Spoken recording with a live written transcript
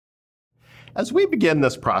As we begin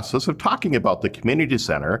this process of talking about the community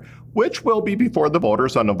center, which will be before the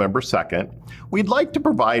voters on November 2nd, we'd like to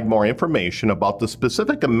provide more information about the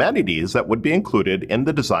specific amenities that would be included in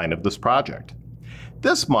the design of this project.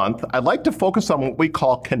 This month, I'd like to focus on what we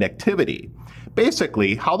call connectivity,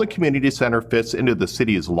 basically how the community center fits into the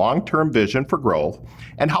city's long-term vision for growth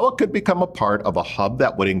and how it could become a part of a hub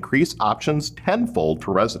that would increase options tenfold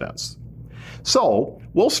for residents. So,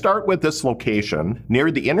 we'll start with this location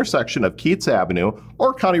near the intersection of Keats Avenue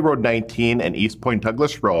or County Road 19 and East Point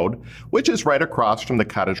Douglas Road, which is right across from the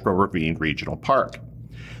Cottage Grove Ravine Regional Park.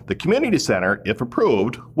 The community center, if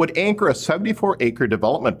approved, would anchor a 74-acre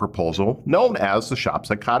development proposal known as the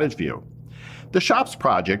Shops at Cottage View. The Shops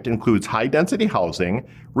project includes high-density housing,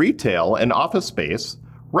 retail and office space,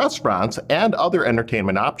 restaurants, and other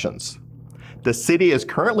entertainment options. The city is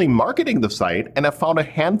currently marketing the site and have found a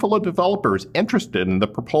handful of developers interested in the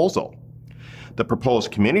proposal. The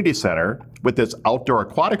proposed community center, with its outdoor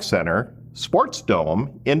aquatic center, sports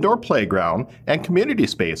dome, indoor playground, and community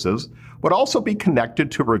spaces, would also be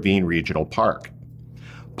connected to Ravine Regional Park.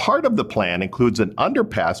 Part of the plan includes an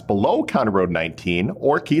underpass below County Road 19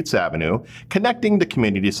 or Keats Avenue, connecting the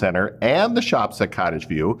community center and the Shops at Cottage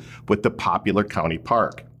View with the popular county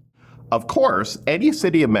park. Of course, any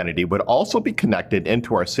city amenity would also be connected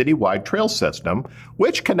into our citywide trail system,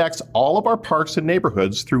 which connects all of our parks and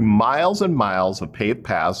neighborhoods through miles and miles of paved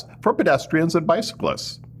paths for pedestrians and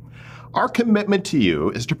bicyclists. Our commitment to you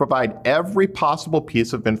is to provide every possible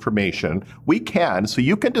piece of information we can so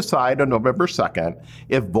you can decide on November 2nd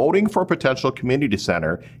if voting for a potential community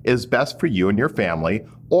center is best for you and your family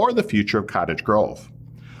or the future of Cottage Grove.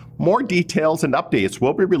 More details and updates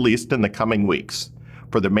will be released in the coming weeks.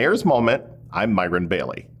 For the Mayor's Moment, I'm Myron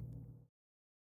Bailey.